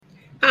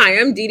Hi,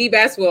 I'm Dee Dee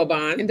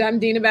Bass-Wilbon. And I'm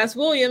Dina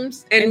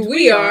Bass-Williams. And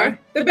we are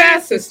the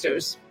Bass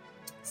Sisters.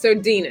 So,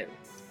 Dina.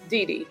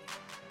 Dee Dee.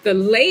 The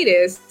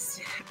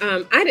latest,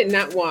 I did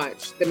not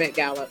watch the Met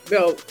Gala.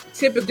 Well,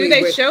 typically... Do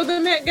they show the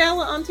Met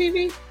Gala on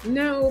TV?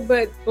 No,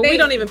 but we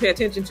don't even pay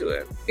attention to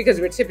it. Because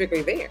we're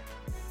typically there.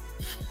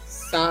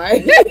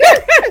 Sigh.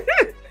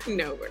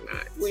 No, we're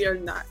not. We are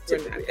not.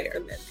 We're not there.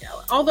 At the Met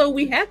Gala. Although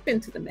we have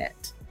been to the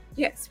Met.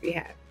 Yes, we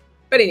have.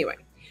 But anyway,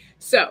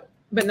 so...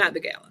 But not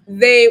the gala.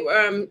 They...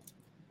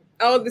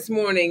 this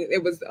morning,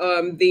 it was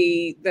not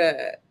the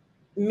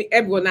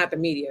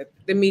media.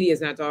 The media is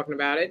not talking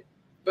about it.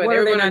 But what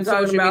everyone on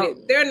social media,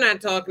 they're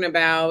not talking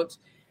about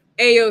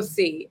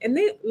AOC. And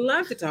they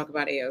love to talk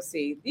about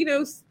AOC. You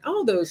know,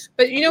 all those.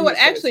 But you know what?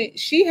 Actually,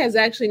 she has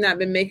actually not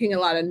been making a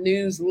lot of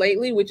news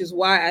lately, which is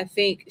why I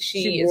think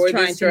she is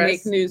trying to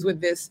make news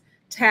with this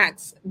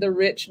tax the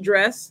rich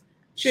dress.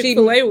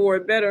 Chick-fil-A wore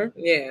it better.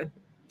 Yeah.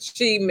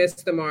 She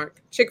missed the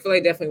mark.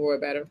 Chick-fil-A definitely wore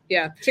it better.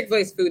 Yeah.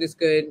 Chick-fil-A's food is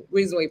good,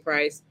 reasonably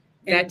priced.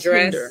 That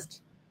dress,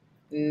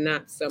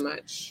 not so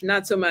much.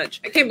 Not so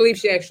much. I can't believe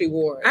she actually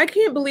wore it. I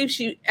can't believe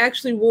she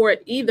actually wore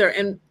it either.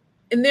 And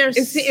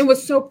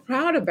was so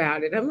proud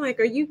about it. I'm like,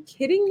 are you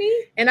kidding me?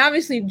 And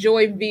obviously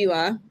Joy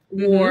Vila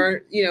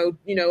wore,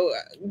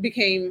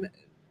 became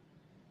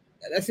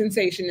a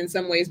sensation in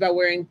some ways by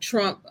wearing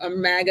Trump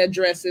MAGA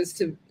dresses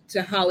to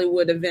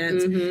Hollywood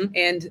events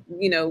and,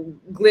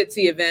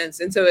 glitzy events.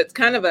 And so it's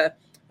kind of a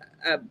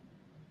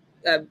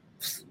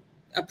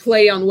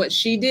play on what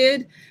she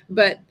did.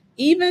 But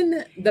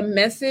even the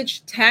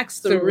message, tax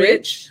the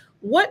rich,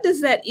 what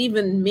does that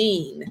even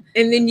mean?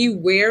 And then you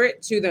wear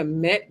it to the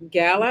Met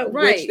Gala,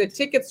 which the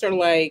tickets are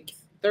like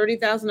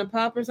 $30,000 a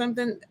pop or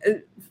something.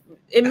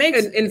 It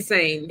makes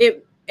insane.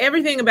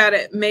 Everything about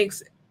it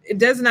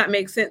does not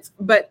make sense.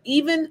 But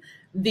even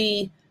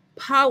the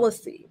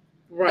policy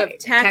of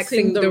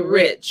taxing the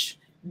rich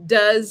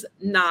does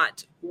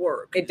not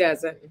work. It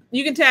doesn't.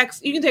 You can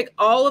take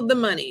all of the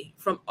money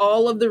from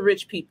all of the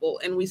rich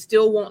people, and we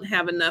still won't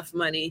have enough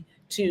money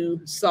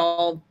to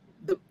solve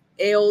the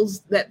ills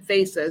that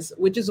face us,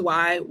 which is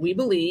why we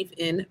believe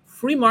in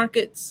free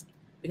markets,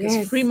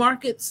 because free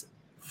markets,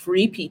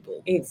 free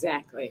people.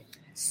 Exactly.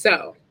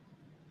 So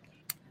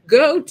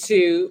go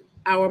to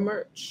our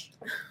merch.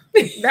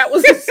 That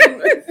was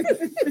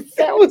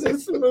a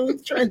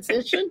smooth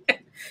transition.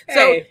 Hey.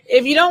 So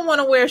if you don't want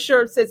to wear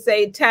shirts that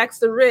say tax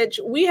the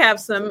rich, we have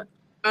some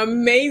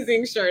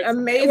amazing shirts.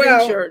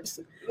 Shirts.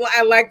 Well,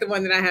 I like the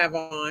one that I have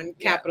on,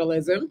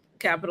 Capitalism.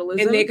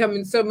 Capitalism. And they come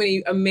in so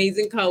many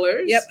amazing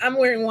colors. Yep, I'm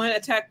wearing one,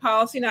 Attack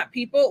Policy, Not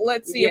People.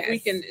 Let's see if we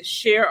can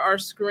share our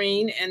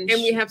screen. And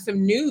we have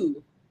some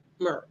new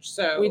merch.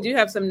 So we do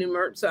have some new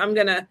merch. So I'm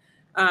going to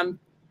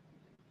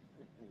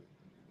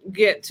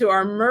get to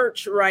our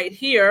merch right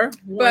here.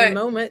 One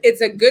moment.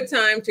 It's a good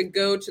time to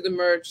go to the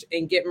merch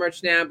and get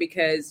merch now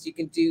because you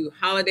can do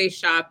holiday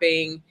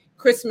shopping,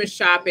 Christmas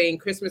shopping.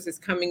 Christmas is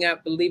coming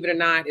up. Believe it or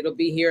not, it'll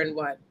be here in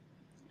a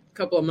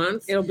couple of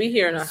months? It'll be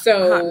here in a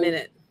hot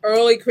minute.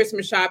 Early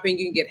Christmas shopping,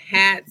 you can get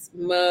hats,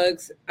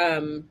 mugs,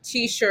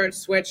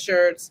 t-shirts,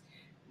 sweatshirts,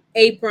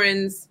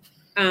 aprons.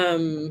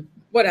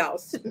 What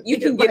else? You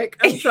can get.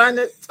 I'm trying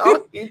to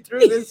talk you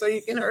through this so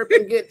you can hurry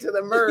and get to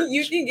the merch.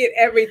 You can get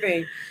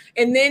everything.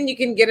 And then you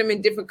can get them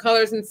in different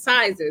colors and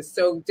sizes.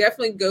 So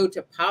definitely go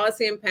to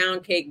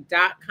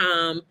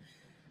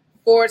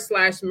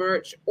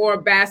policyandpoundcake.com/merch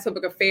or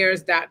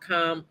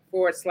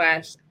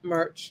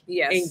basspublicaffairs.com/merch.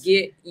 Yes. And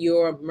get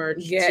your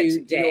merch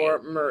today.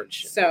 Your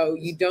merch. So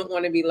you don't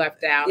want to be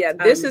left out. Yeah,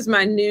 this is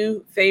my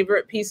new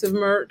favorite piece of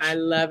merch. I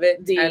love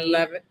it. I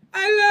love it.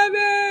 I love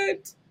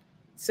it.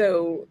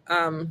 So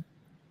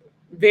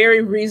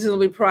very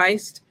reasonably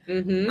priced.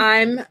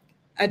 I'm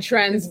a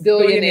trans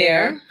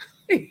billionaire.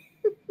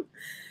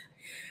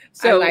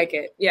 So I like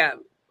it. Yeah.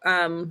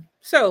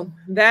 So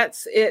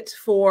that's it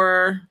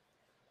for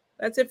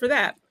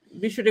that.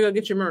 Be sure to go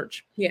get your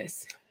merch.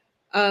 Yes.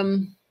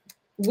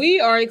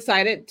 We are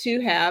excited to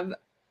have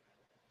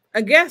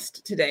a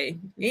guest today.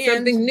 And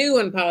something new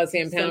on Policy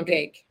and Pound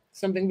Cake.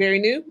 Something very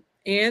new.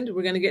 And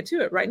we're going to get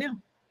to it right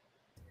now.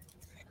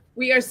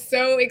 We are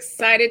so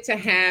excited to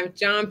have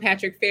John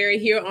Patrick Ferry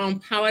here on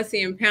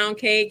Policy and Pound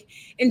Cake.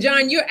 And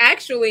John, you're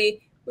actually,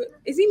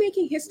 is he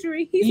making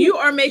history? You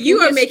are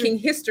making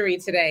history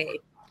today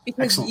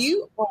because Excellent.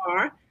 You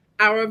are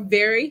our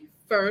very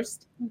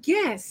first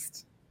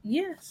guest.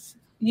 Yes.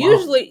 Wow.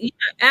 Usually,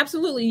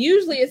 absolutely.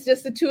 Usually it's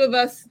just the two of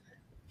us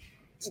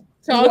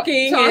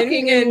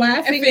talking and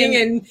laughing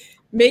and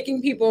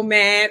making people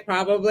mad,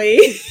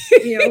 probably.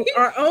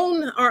 Our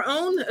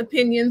own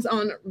opinions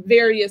on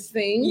various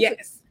things.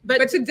 Yes.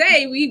 But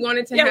today we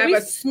wanted to have a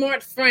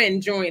smart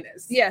friend join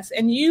us. Yes,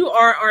 and you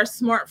are our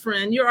smart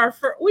friend. You're our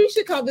we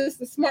should call this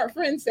the smart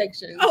friend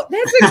section. Oh,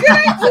 that's a good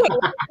idea.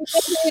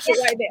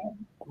 Right there.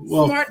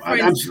 Well,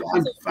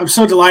 I'm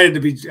so delighted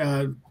to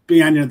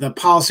be on the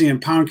Policy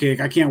and Pound Cake.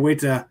 I can't wait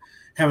to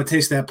have a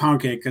taste of that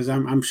pound cake because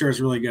I'm sure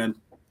it's really good.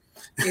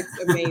 It's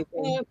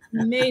amazing.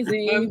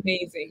 Amazing.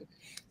 Amazing.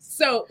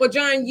 So, well,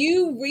 John,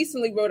 you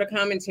recently wrote a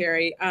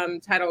commentary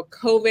titled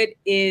 "COVID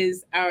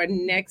is our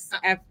next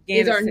Afghanistan."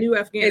 Is our new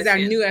Afghanistan. Is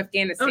our new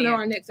Afghanistan. Oh no,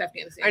 our next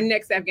Afghanistan. Our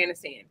next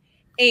Afghanistan.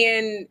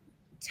 And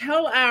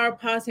tell our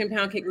Policy and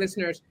Pound Cake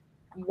listeners,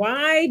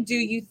 why do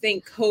you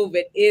think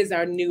COVID is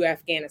our new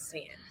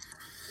Afghanistan?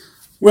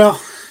 Well,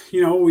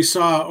 what we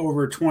saw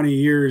over 20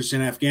 years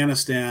in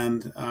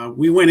Afghanistan,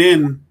 we went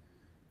in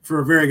for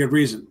a very good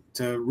reason,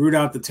 to root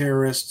out the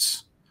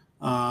terrorists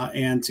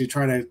and to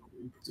try to,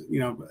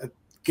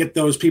 get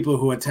those people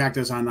who attacked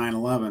us on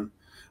 9/11.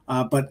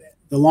 But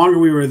the longer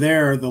we were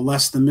there, the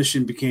less the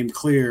mission became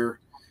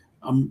clear.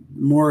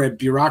 More a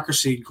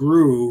bureaucracy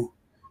grew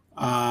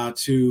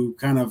to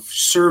kind of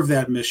serve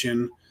that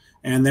mission.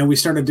 And then we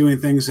started doing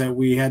things that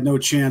we had no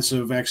chance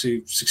of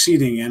actually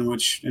succeeding in,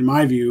 which in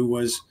my view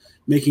was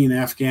making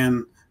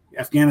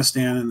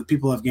Afghanistan and the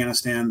people of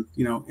Afghanistan,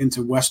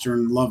 into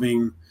Western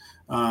loving,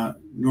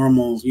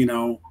 normal,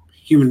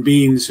 human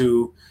beings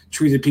who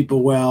treated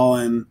people well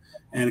and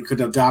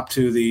could adopt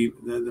to the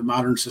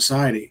modern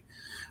society.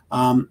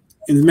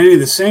 In many of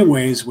the same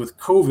ways with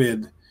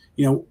COVID,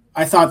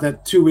 I thought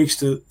that 2 weeks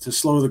to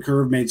slow the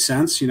curve made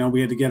sense.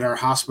 We had to get our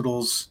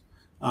hospitals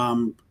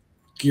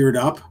geared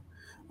up.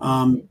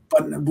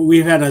 But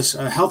we've had a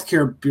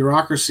healthcare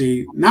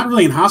bureaucracy, not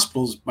really in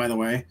hospitals, by the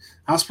way.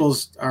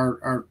 Hospitals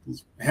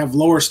have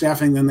lower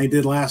staffing than they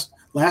did last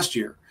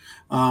year,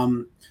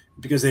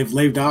 because they've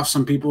laid off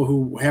some people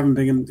who haven't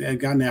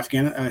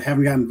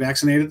gotten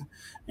vaccinated,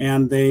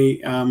 and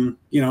they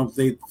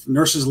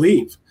nurses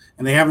leave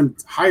and they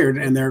haven't hired,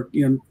 and they're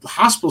the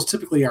hospitals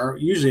typically are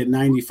usually at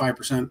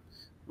 95%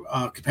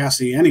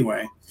 capacity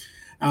anyway.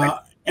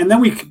 And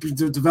then we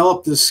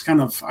developed this kind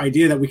of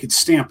idea that we could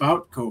stamp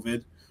out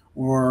COVID,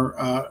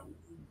 or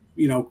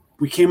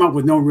we came up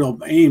with no real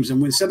aims,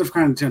 and instead of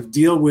trying to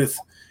deal with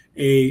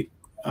a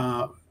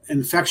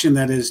infection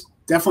that is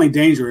definitely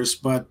dangerous,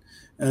 but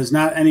is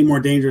not any more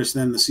dangerous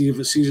than the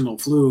seasonal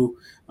flu,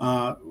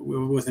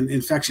 with an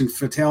infection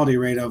fatality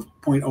rate of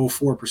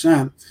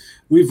 0.04%,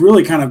 we've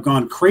really kind of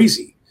gone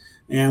crazy,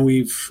 and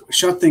we've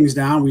shut things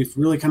down. We've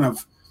really kind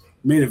of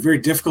made it very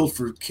difficult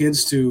for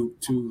kids to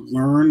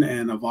learn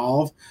and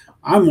evolve.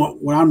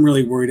 What I'm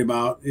really worried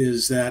about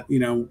is that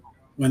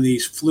when the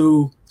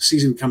flu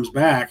season comes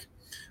back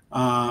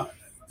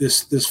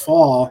this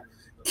fall,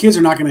 kids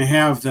are not going to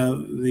have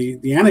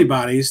the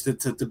antibodies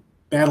to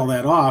battle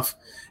that off,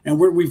 and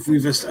we've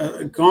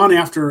gone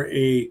after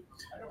a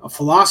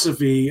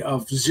philosophy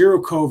of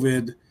zero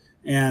COVID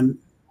and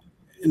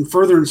in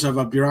furtherance of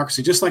a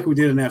bureaucracy, just like we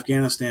did in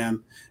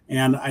Afghanistan.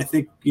 And I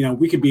think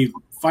we could be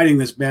fighting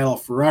this battle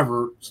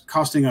forever,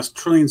 costing us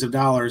trillions of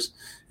dollars,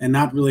 and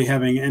not really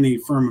having any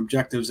firm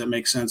objectives that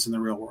make sense in the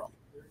real world.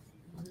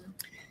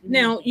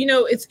 Now,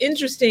 it's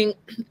interesting,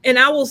 and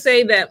I will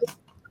say that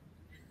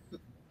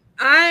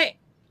I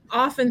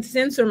often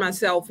censor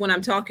myself when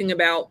I'm talking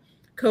about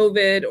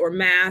COVID or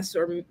masks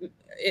or,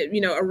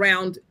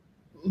 around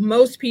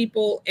most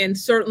people, and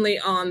certainly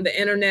on the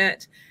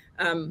internet.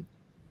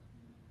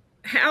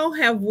 How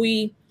have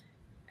we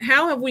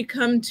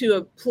come to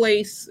a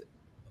place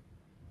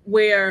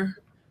where,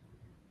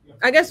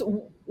 I guess,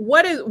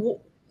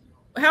 how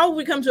have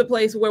we come to a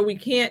place where we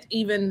can't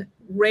even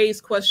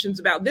raise questions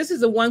about, this is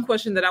the one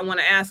question that I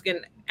want to ask,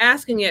 and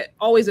asking it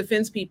always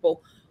offends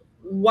people.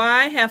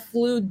 Why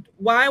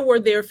were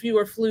there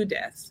fewer flu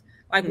deaths?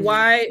 Like,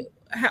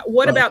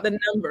 what about the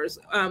numbers?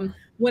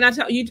 When I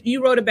tell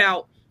you wrote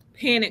about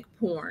panic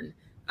porn.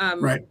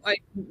 Right.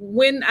 Like,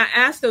 when I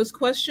ask those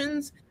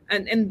questions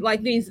and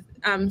like these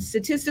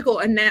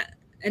statistical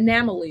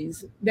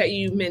anomalies that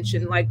you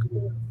mentioned, like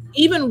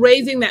even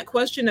raising that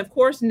question, of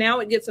course, now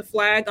it gets a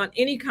flag on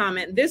any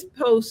comment. This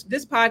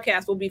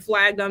podcast will be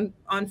flagged on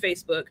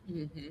Facebook.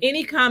 Mm-hmm.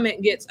 Any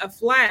comment gets a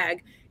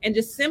flag, and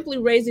just simply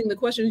raising the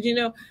questions.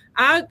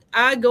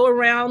 I go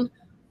around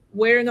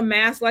wearing a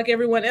mask like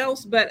everyone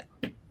else, but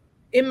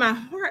in my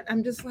heart,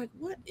 I'm just like,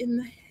 what in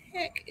the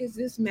heck is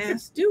this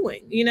mask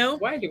doing?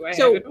 Why do I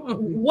have it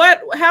on?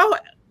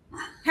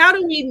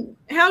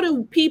 How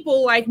do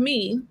people like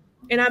me,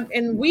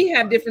 and we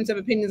have difference of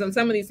opinions on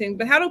some of these things,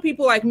 but how do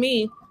people like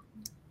me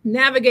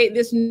navigate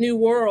this new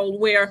world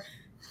where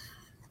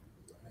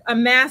a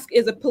mask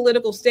is a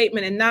political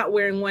statement, and not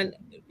wearing one,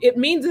 it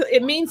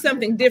means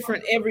something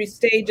different every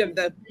stage of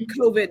the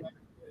COVID?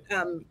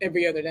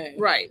 Every other day.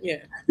 Right.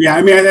 Yeah.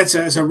 I mean, that's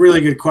a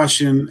really good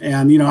question.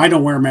 And, I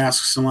don't wear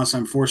masks unless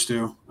I'm forced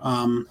to.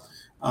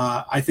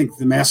 I think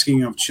the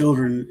masking of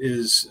children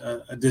is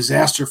a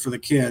disaster for the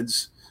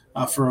kids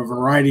for a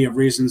variety of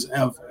reasons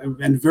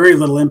and very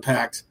little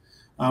impact.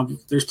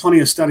 There's plenty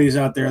of studies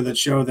out there that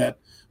show that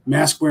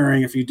mask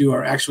wearing, if you do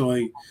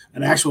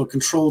an actual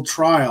controlled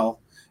trial,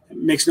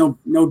 makes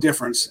no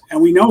difference. And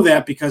we know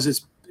that because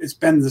it's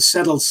been the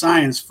settled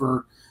science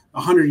for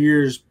 100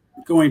 years,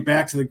 going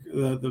back to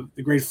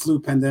the great flu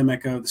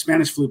pandemic, the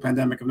Spanish flu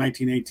pandemic of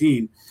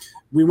 1918.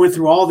 We went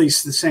through all the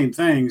same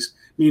things.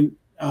 I mean,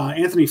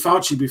 Anthony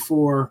Fauci,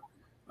 before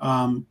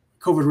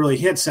COVID really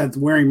hit, said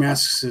wearing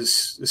masks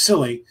is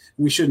silly.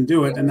 We shouldn't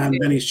do it. And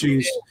then he's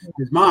changed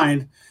his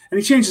mind. And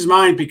he changed his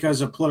mind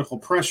because of political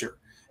pressure.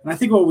 And I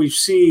think what we've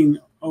seen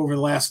over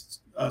the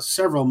last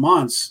several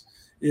months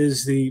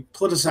is the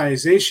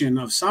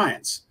politicization of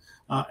science.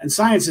 And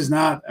science is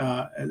not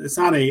it's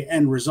not a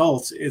end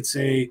result. It's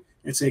a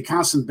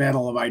constant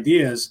battle of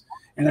ideas.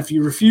 And if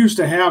you refuse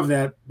to have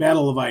that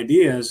battle of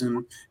ideas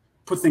and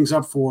put things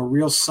up for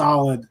real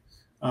solid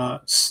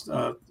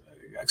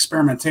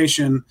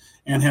experimentation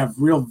and have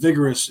real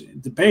vigorous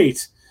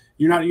debate,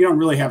 you don't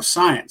really have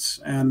science.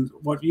 And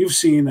what you've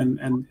seen,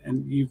 and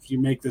you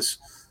make this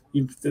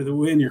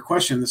in your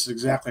question, this is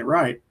exactly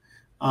right.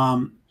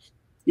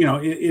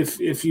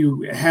 If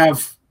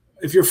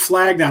you're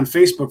flagged on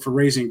Facebook for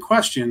raising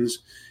questions,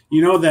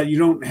 you know that you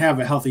don't have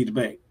a healthy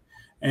debate.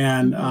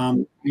 And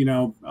Martin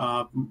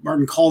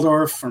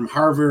Kulldorff from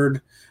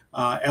Harvard,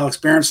 Alex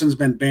Berenson's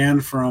been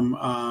banned from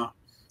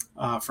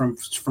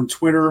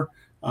Twitter.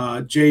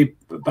 Jay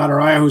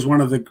Bhattacharya, who's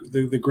one of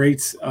the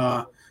great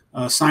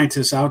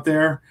scientists out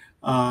there,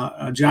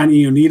 John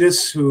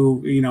Ioannidis,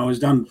 who has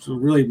done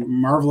really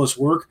marvelous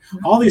work.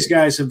 All these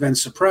guys have been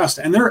suppressed,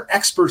 and they're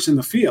experts in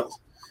the field.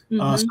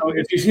 So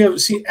if you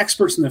see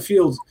experts in the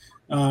field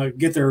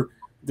get their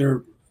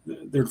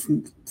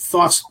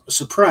thoughts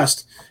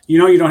suppressed, you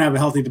don't have a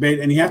healthy debate,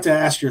 and you have to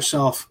ask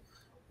yourself,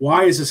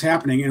 why is this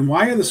happening, and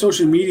why are the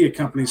social media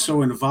companies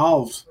so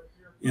involved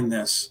in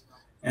this?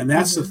 And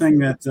that's the thing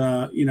that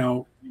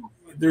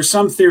there's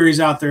some theories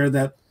out there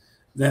that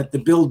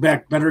the Build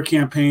Back Better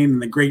campaign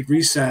and the Great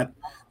Reset,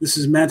 this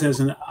is meant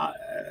as an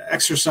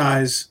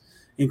exercise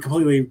in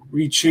completely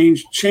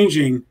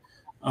changing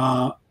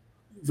the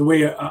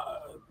way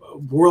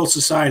world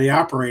society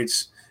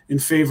operates in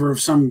favor of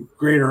some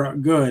greater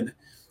good.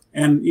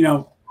 And,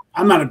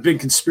 I'm not a big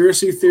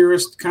conspiracy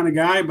theorist kind of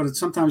guy, but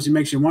sometimes it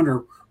makes you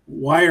wonder,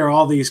 why are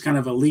all these kind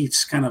of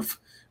elites kind of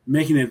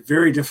making it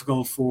very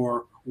difficult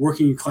for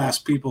working class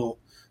people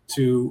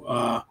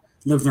to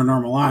live their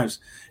normal lives?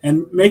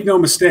 And make no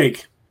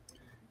mistake,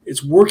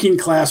 it's working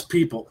class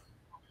people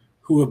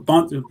who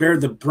bear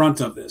the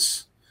brunt of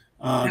this.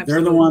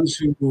 They're the ones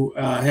who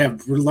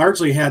have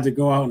largely had to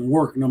go out and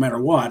work no matter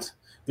what.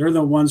 They're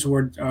the ones who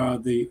are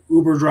the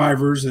Uber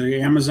drivers, the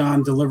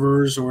Amazon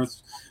deliverers, or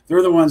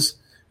they're the ones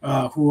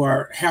who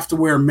have to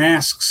wear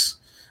masks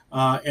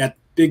at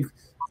big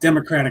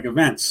democratic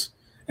events.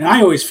 And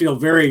I always feel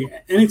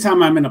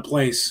anytime I'm in a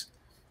place,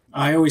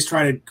 I always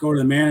try to go to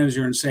the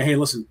manager and say, hey,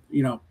 listen,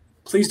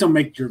 please don't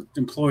make your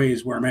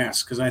employees wear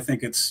masks, because I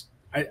think it's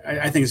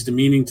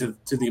demeaning to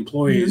the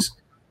employees,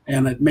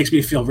 and it makes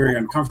me feel very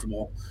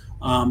uncomfortable.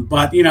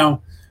 But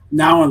now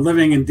I'm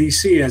living in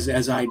DC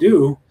as I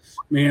do.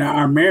 I mean,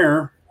 our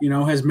mayor,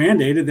 has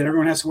mandated that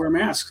everyone has to wear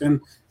masks, and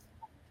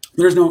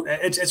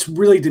it's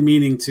really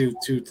demeaning to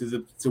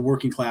the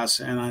working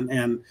class.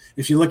 And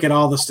if you look at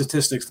all the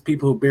statistics, the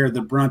people who bear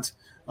the brunt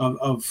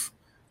of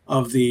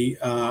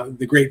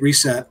the Great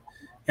Reset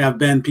have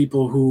been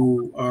people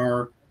who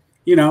are,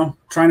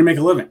 trying to make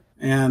a living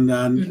and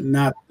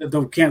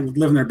can't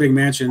live in their big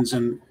mansions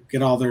and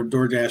get all their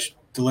DoorDash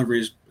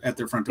deliveries at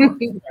their front door.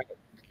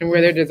 And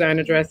wear their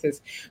designer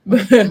dresses.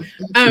 But John,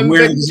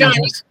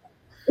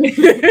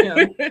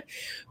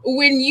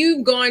 when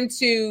you've gone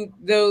to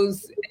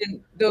those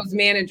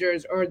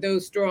managers or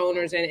those store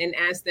owners and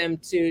asked them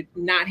to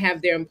not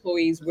have their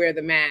employees wear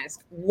the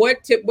mask, what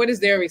is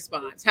their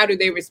response? How do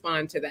they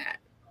respond to that?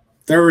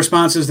 Their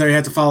response is they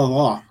have to follow the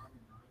law.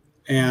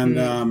 And,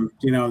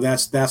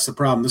 that's the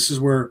problem. This is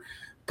where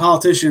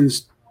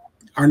politicians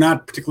are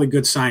not particularly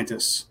good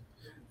scientists.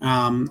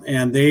 And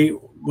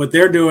what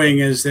they're doing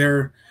is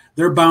they're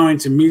bowing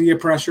to media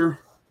pressure.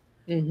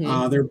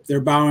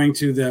 They're bowing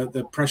to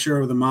the pressure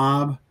of the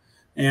mob,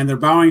 and they're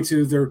bowing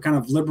to their kind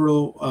of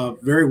liberal,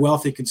 very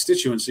wealthy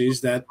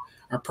constituencies that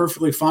are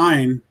perfectly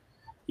fine,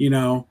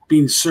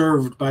 being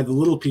served by the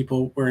little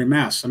people wearing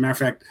masks. As a matter of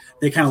fact,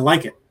 they kind of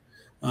like it.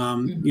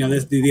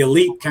 The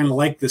elite kind of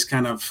like this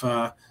kind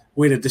of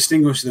way to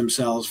distinguish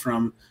themselves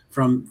from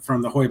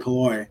the hoi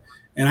polloi,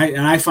 and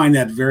I find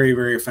that very,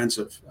 very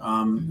offensive.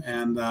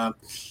 I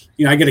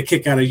get a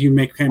kick out of you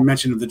making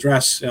mention of the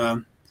dress.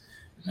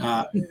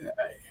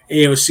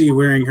 AOC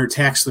wearing her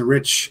Tax the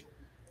Rich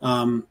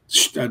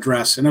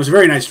dress, and it was a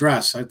very nice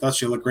dress. I thought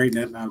she looked great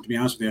in it, to be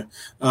honest with you.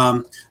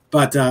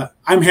 But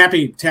I'm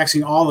happy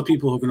taxing all the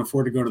people who can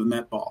afford to go to the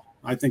Met Ball.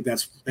 I think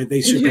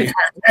they should pay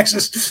higher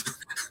taxes.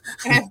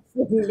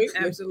 Absolutely.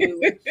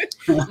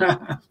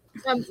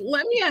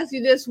 Let me ask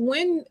you this: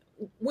 when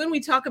we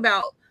talk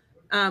about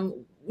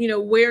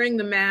wearing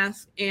the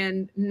mask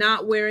and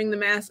not wearing the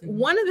mask,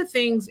 one of the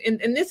things,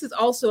 and this is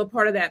also a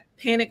part of that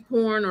panic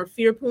porn or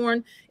fear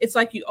porn, it's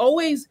like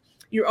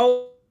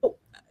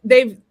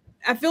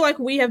I feel like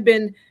we have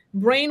been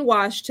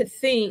brainwashed to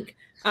think,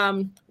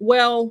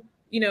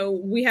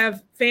 we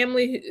have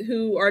family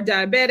who are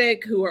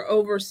diabetic, who are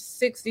over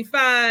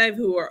 65,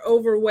 who are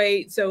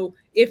overweight. So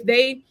if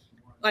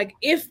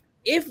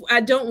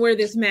I don't wear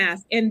this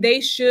mask and they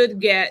should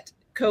get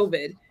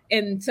COVID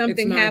and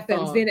something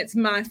happens, then it's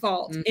my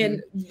fault.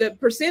 And the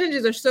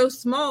percentages are so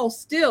small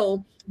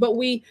still, but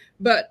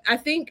I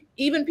think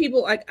even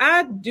people I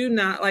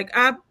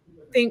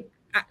think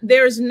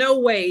there's no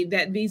way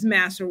that these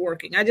masks are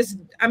working.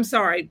 I'm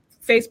sorry.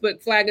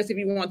 Facebook, flag us if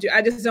you want to.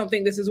 I just don't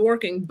think this is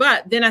working.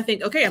 But then I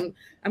think, okay,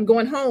 I'm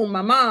going home.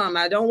 My mom,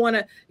 I don't want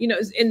to,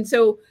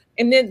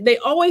 and then they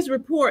always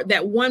report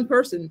that one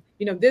person,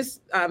 this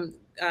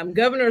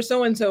governor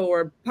so-and-so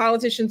or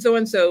politician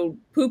so-and-so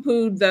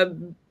poo-pooed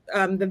the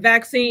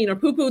vaccine or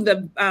poo-pooed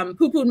the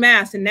poo-pooed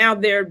mask, and now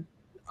their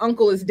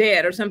uncle is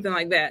dead or something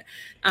like that.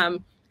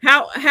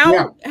 How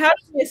do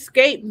we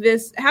escape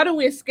this? How do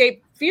we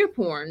escape fear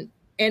porn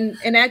and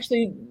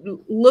actually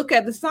look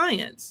at the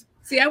science?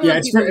 See,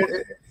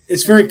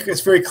 it's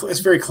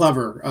very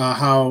clever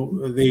how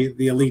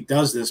the elite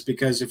does this,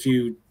 because if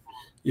you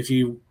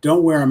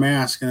don't wear a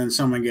mask and then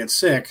someone gets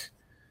sick,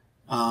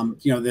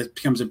 that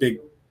becomes a big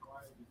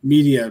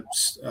media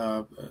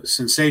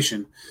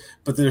sensation.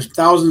 But there's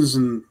thousands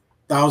and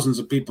thousands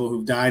of people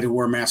who've died who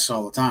wear masks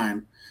all the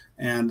time.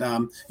 And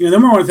the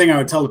number one thing I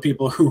would tell the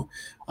people who,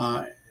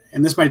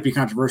 and this might be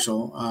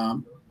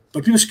controversial,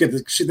 but people should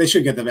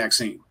get the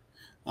vaccine.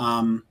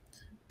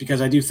 Because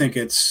I do think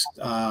there's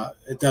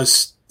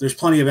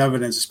plenty of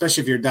evidence,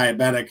 especially if you're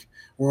diabetic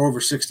or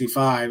over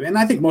 65. And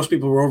I think most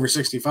people who are over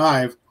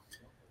 65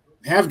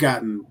 have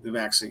gotten the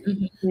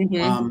vaccine.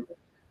 Mm-hmm.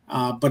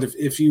 But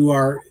if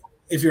you're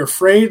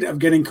afraid of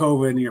getting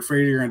COVID and you're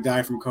afraid you're going to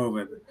die from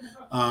COVID,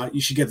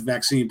 you should get the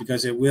vaccine,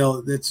 because it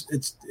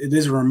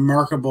is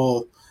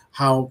remarkable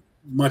how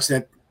much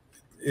that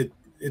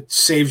it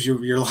saves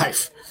your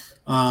life.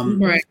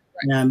 Right.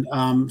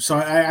 And so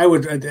I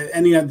would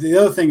the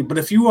other thing, but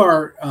if you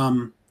are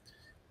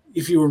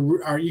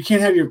you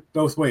can't have your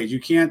both ways. You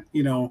can't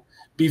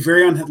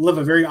live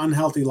a very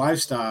unhealthy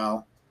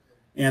lifestyle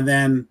and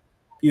then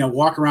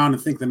walk around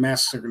and think the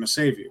masks are going to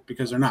save you,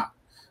 because they're not.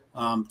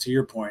 To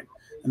your point,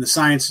 and the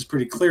science is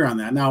pretty clear on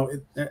that. Now,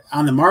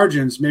 on the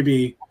margins,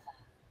 maybe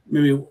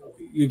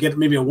you get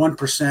maybe a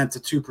 1%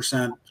 to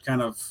 2%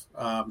 kind of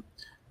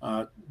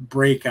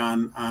break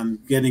on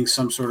getting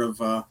some sort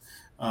of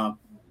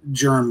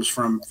germs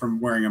from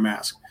wearing a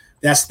mask.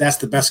 That's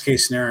the best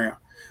case scenario.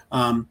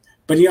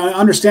 But I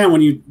understand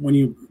when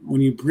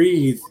you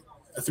breathe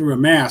through a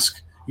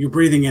mask, you're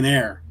breathing in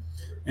air,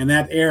 and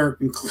that air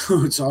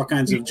includes all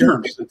kinds of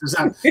germs.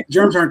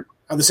 Germs are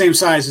the same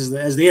size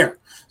as the air.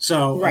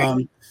 So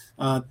right.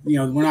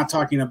 We're not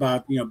talking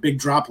about big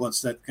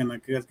droplets that can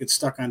get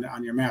stuck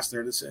on your mask.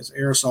 There, it's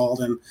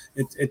aerosol, and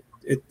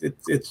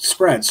it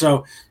spreads.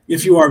 So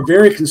if you are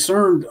very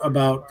concerned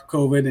about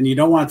COVID and you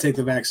don't want to take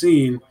the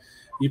vaccine,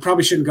 you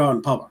probably shouldn't go out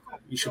in public.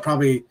 You should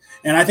probably,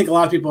 and I think a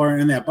lot of people are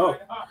in that boat.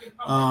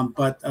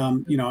 But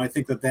I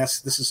think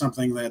this is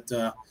something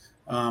that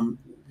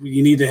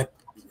you need to,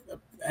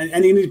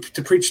 and you need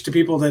to preach to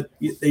people that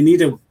they need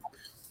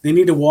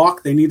to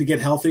walk, they need to get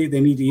healthy,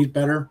 they need to eat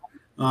better.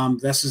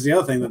 This is the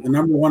other thing, that the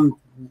number one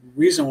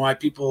reason why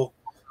people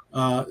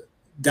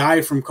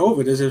die from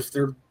COVID is if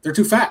they're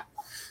too fat,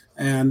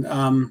 and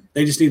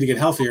they just need to get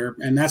healthier.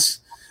 And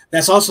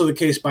that's also the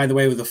case, by the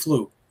way, with the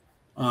flu.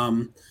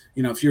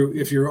 If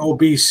you're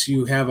obese,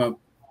 you have a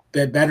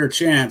better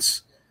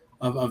chance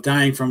of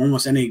dying from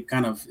almost any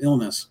kind of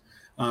illness.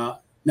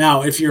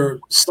 Now, if you're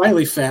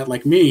slightly fat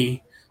like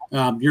me,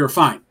 you're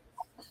fine.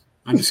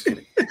 I'm just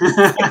kidding.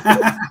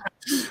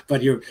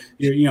 But you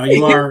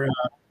are.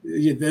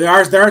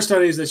 There are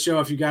studies that show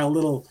if you got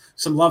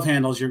some love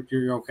handles,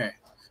 you're okay.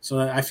 So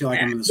I feel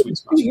like I'm in the sweet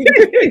spot.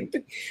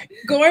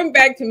 Going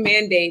back to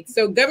mandates,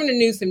 so Governor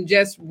Newsom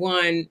just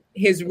won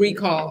his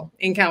recall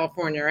in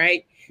California,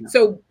 right? Yeah.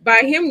 So by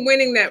him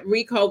winning that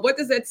recall, what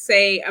does that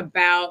say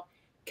about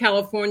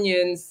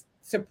Californians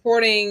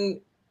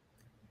supporting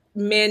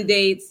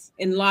mandates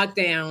and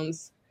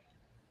lockdowns?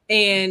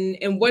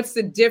 And what's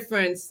the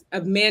difference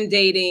of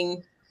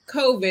mandating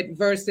COVID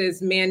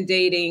versus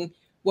mandating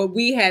what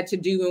we had to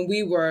do when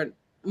we were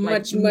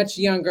much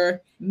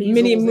younger,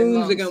 many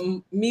moons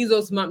ago,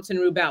 measles, mumps, and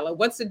rubella?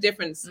 What's the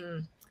difference?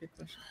 Good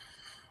question.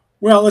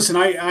 Well, listen,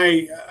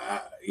 I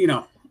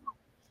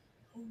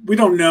we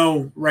don't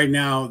know right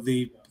now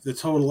the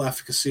total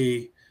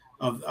efficacy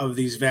of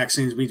these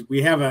vaccines.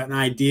 We have an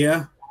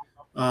idea,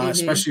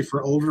 especially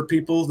for older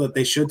people, that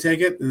they should take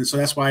it, and so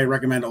that's why I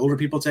recommend older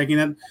people taking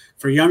it.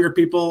 For younger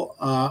people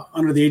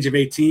under the age of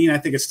 18, I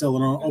think it's still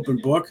an open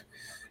book.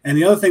 And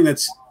the other thing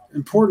that's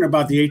important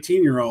about the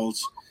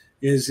 18-year-olds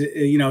is,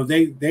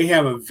 they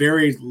have a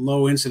very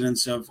low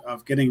incidence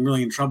of getting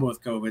really in trouble with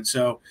COVID.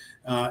 So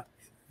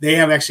they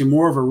have actually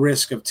more of a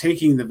risk of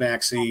taking the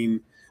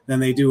vaccine than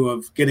they do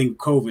of getting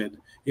COVID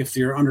if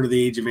they're under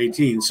the age of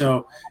 18.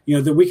 So,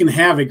 that we can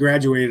have a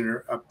graduated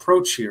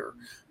approach here.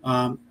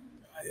 I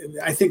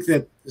think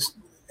that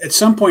at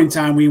some point in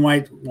time, we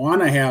might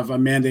want to have a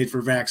mandate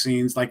for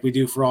vaccines like we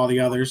do for all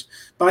the others,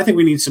 but I think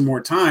we need some more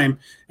time.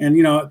 And,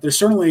 there's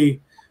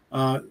certainly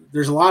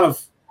there's a lot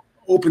of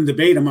open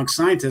debate amongst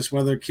scientists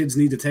whether kids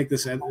need to take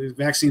this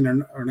vaccine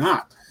or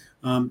not.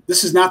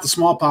 This is not the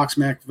smallpox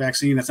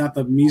vaccine. It's not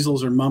the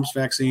measles or mumps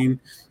vaccine.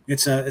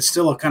 It's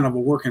still a kind of a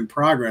work in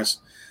progress.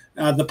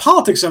 The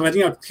politics of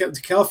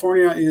it,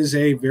 California is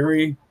a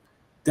very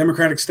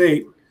democratic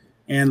state,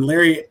 and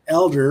Larry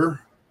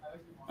Elder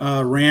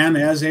ran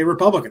as a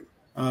Republican.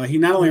 He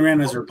not only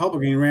ran as a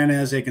Republican, he ran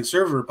as a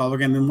conservative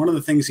Republican. And one of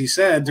the things he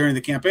said during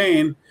the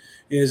campaign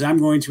is, I'm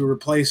going to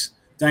replace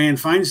Dianne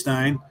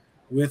Feinstein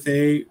with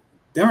a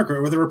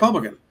Democrat, with a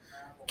Republican.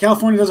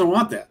 California doesn't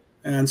want that.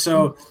 And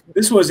so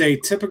this was a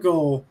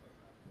typical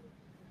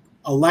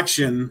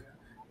election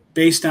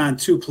based on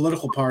two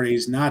political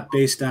parties, not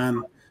based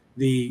on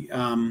the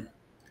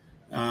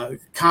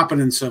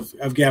competence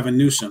of Gavin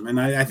Newsom. And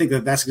I think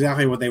that that's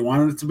exactly what they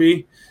wanted it to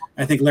be.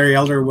 I think Larry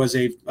Elder was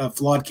a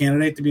flawed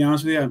candidate, to be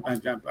honest with you.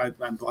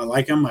 I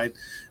like him.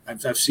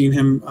 I've seen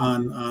him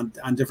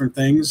on different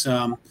things,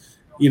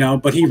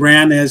 but he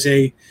ran as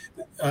a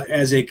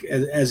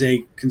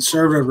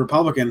conservative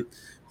Republican.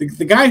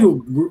 The guy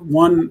who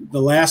won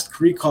the last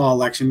recall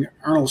election,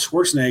 Arnold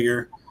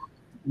Schwarzenegger,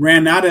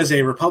 ran not as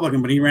a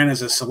Republican, but he ran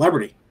as a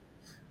celebrity.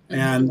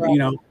 And,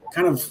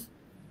 kind of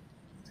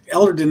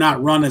Elder did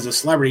not run as a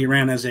celebrity. He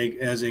ran as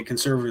a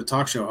conservative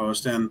talk show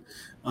host. And,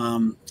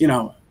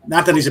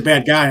 not that he's a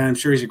bad guy, and I'm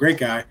sure he's a great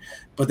guy,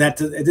 but it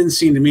didn't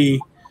seem to me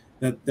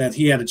that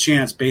he had a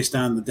chance based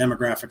on the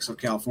demographics of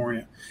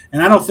California.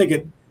 And I don't think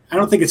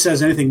it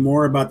says anything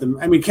more about them.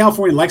 I mean,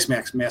 California likes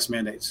mass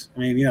mandates. I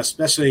mean,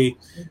 especially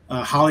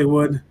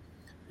Hollywood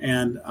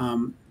and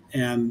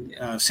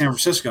San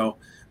Francisco.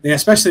 They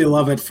especially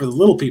love it for the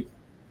little people.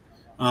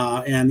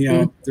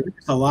 There's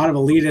a lot of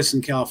elitists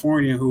in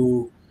California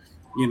who,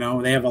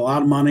 they have a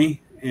lot of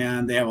money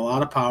and they have a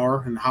lot of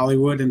power in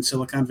Hollywood and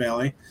Silicon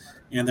Valley,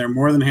 and they're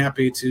more than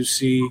happy to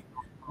see,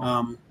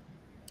 the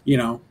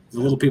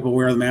little people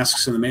wear the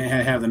masks and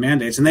have the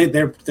mandates, and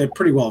they're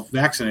pretty well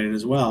vaccinated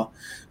as well.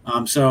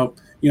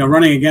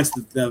 Running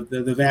against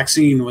the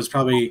vaccine was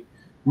probably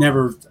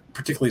never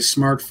particularly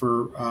smart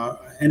for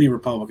any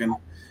Republican.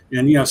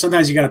 And,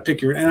 sometimes you got to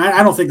pick and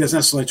I don't think that's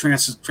necessarily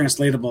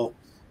translatable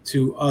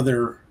to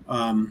other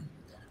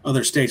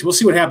states. We'll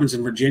see what happens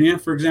in Virginia,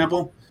 for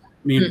example.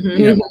 I mean,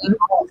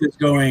 is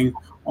going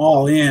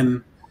all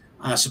in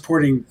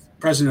supporting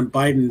President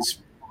Biden's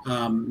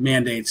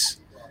mandates.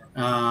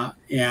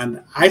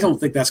 And I don't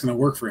think that's going to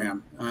work for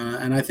him.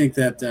 And I think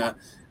that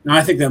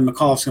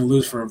McAuliffe's going to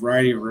lose for a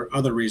variety of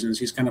other reasons.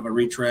 He's kind of a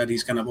retread.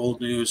 He's kind of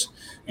old news.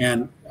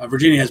 And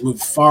Virginia has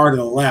moved far to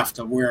the left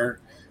of where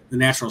the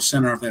natural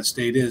center of that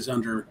state is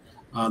under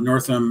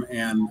Northam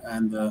and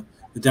the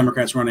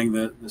Democrats running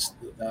the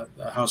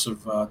House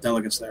of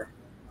Delegates there.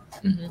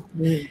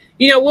 Mm-hmm.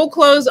 We'll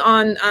close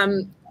on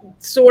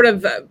sort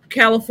of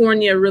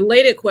California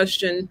related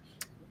question,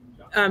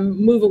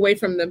 move away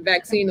from the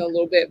vaccine a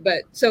little bit.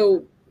 But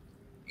so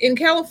in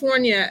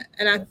California,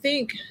 and I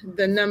think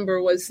the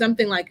number was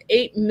something like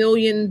 8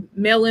 million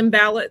mail-in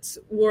ballots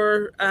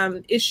were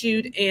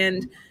issued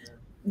and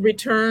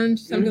returned,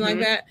 something like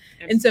that.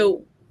 And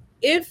so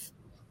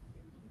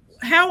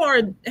how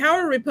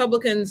are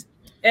Republicans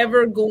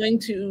ever going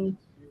to,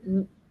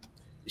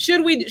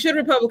 should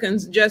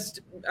Republicans just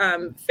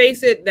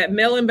face it that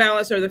mail-in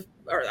ballots are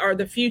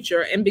the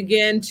future and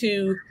begin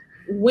to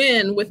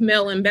win with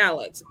mail-in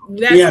ballots?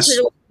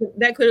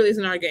 That clearly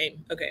isn't our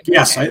game. Okay.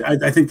 Yes, okay.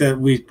 I think that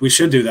we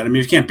should do that. I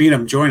mean, if you can't beat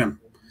them, join them.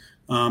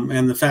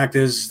 And the fact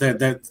is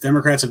that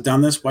Democrats have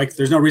done this. Like,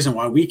 there's no reason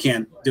why we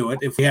can't do it.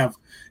 If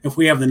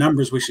we have the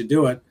numbers, we should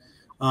do it.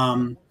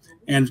 And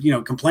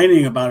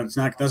complaining about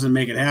it doesn't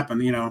make it happen.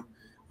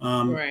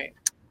 Right.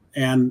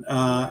 And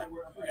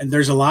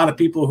there's a lot of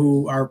people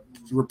who are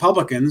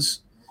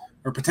Republicans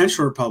or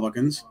potential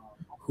Republicans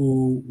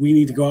who we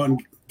need to go out and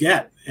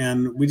get.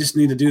 And we just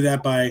need to do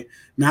that by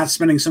not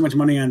spending so much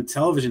money on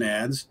television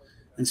ads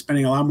and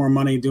spending a lot more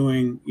money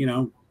doing,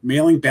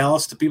 mailing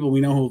ballots to people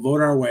we know who will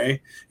vote our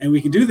way. And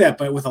we can do that,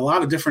 but with a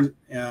lot of different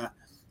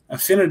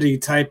affinity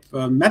type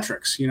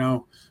metrics,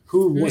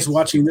 who was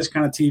watching this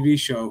kind of TV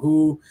show,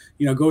 who,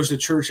 goes to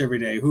church every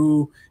day,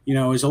 who,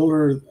 is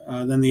older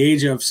than the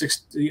age of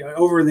 60,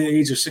 over the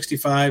age of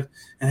 65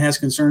 and has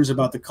concerns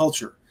about the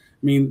culture.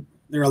 I mean,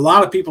 there are a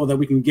lot of people that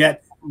we can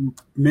get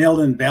mailed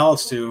in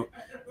ballots to.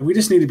 We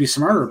just need to be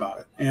smarter about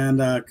it.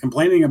 And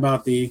complaining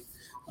about the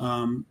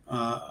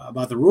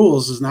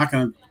rules is not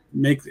going to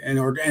make, and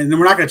we're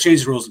not going to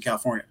change the rules in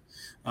California.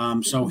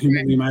 So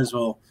we might as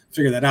well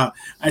figure that out.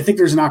 I think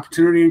there's an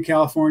opportunity in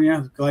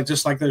California,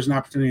 just like there's an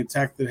opportunity in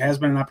there has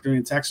been an opportunity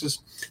in Texas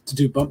to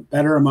do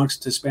better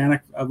amongst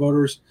Hispanic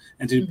voters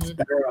and to do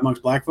better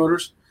amongst Black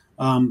voters.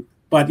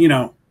 But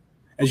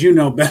as you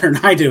know better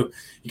than I do,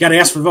 you got to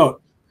ask for a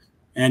vote,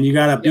 and you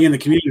got to be in the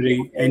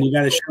community, and you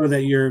got to show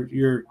that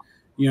you're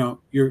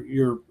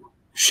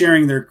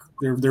sharing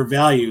their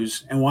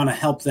values and want to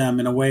help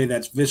them in a way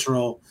that's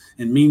visceral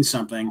and means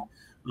something.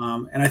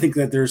 And I think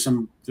that there's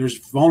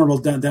vulnerable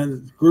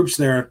groups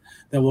there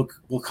that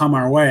will come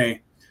our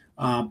way.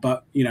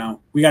 But we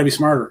got to be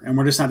smarter, and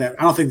we're just not that.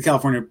 I don't think the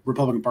California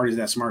Republican Party is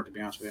that smart, to be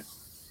honest with you.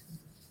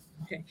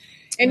 Okay.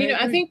 And,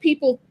 I think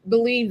people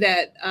believe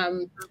that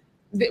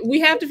we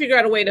have to figure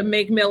out a way to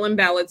make mail-in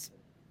ballots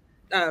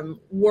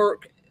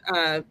work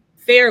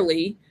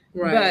fairly,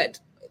 right. But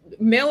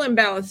mail-in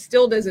ballots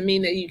still doesn't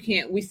mean that you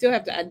can't. We still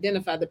have to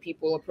identify the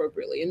people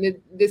appropriately, and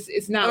this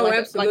it's not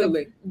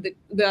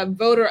the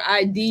voter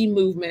ID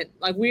movement.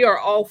 Like we are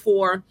all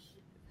for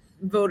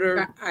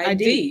voter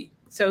ID.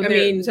 So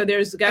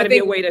there's got to be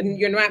a way to.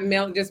 You're not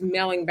just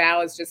mailing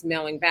ballots, just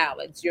mailing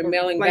ballots. You're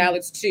mailing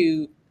ballots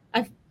to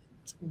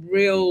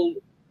real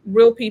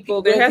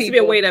people. There has to be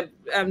a way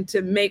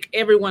to make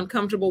everyone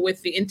comfortable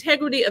with the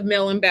integrity of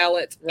mail-in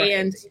ballots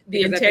and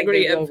the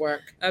integrity of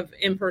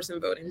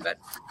in-person voting. But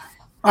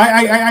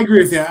I agree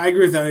with that. I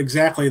agree with that,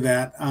 exactly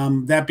that.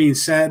 That being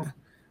said,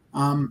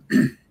 we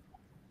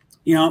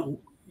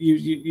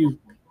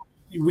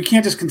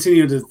can't just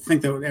continue to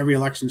think that every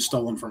election is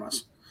stolen from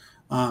us.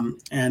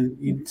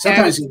 And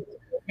sometimes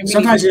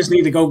you just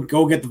need to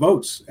go get the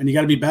votes, and you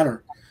got to be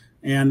better.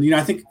 And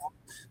I think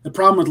the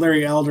problem with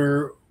Larry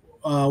Elder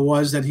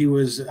was that he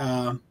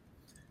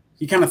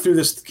kind of threw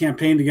this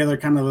campaign together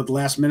kind of at the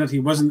last minute. He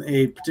wasn't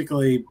a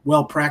particularly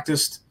well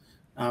practiced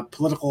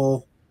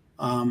political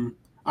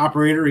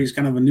operator. He's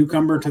kind of a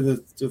newcomer to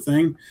the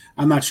thing.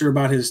 I'm not sure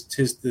about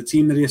the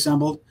team that he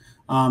assembled.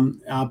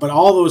 But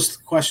all those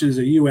questions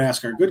that you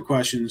ask are good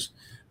questions.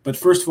 But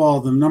first of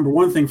all, the number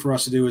one thing for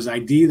us to do is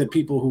ID the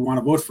people who want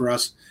to vote for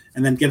us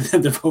and then get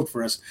them to vote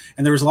for us.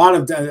 And there was a lot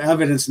of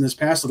evidence in this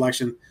past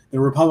election that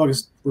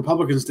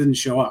Republicans didn't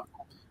show up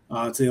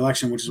to the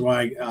election, which is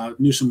why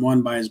Newsom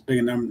won by as big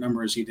a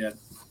number as he did.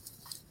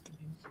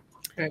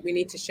 All right, we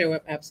need to show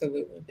up.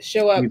 Absolutely.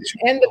 Show up.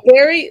 And the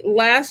very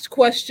last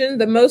question,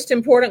 the most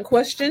important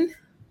question.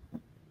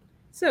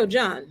 So,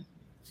 John,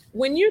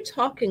 when you're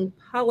talking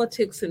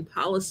politics and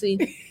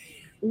policy,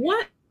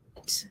 what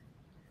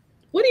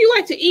do you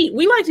like to eat?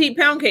 We like to eat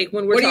pound cake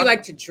when we're talking. What do you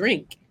like to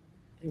drink?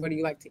 And what do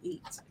you like to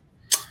eat?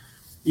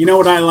 You know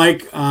what I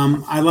like?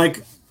 I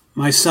like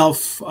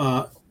myself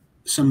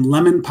some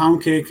lemon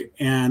pound cake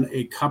and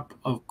a cup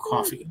of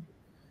coffee.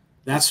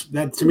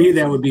 That to me,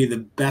 that would be the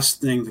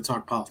best thing to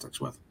talk politics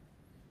with.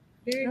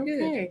 Very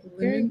good.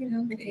 Very good.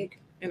 Pound cake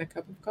and a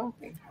cup of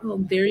coffee. Oh,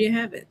 there you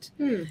have it.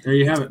 There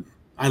you have it.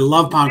 I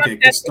love pound cake.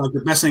 It's like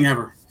the best thing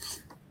ever.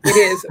 It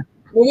is.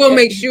 Well, we'll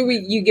make sure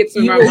you get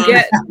some. You will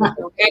get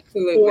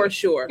absolutely for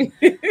sure.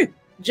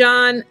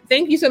 John,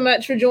 thank you so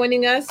much for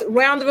joining us.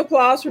 Round of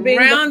applause for being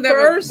the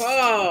first.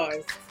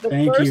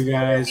 Thank you,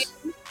 guys.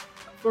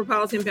 For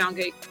Policy and Pound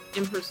Cake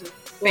in person.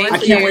 I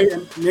can't wait.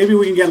 Maybe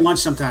we can get lunch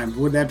sometime.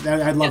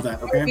 I'd love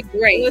that. Okay. That'd be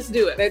great. Let's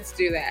do it. Let's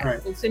do that. All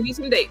right. We'll send you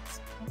some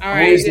dates. All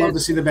right. Always love to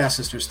see the Bass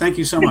Sisters. Thank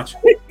you so much.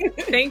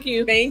 Thank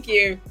you. Thank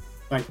you.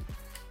 Bye.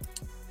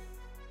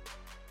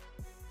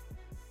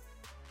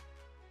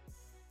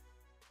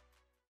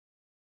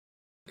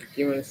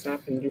 You want to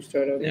stop and just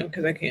start over? No,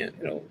 because I can't.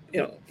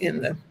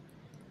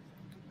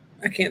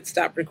 I can't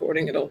stop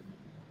recording. I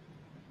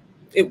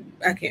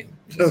can't.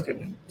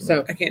 Okay.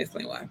 So I can't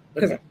explain why.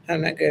 Because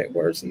I'm not good at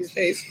words these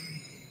days.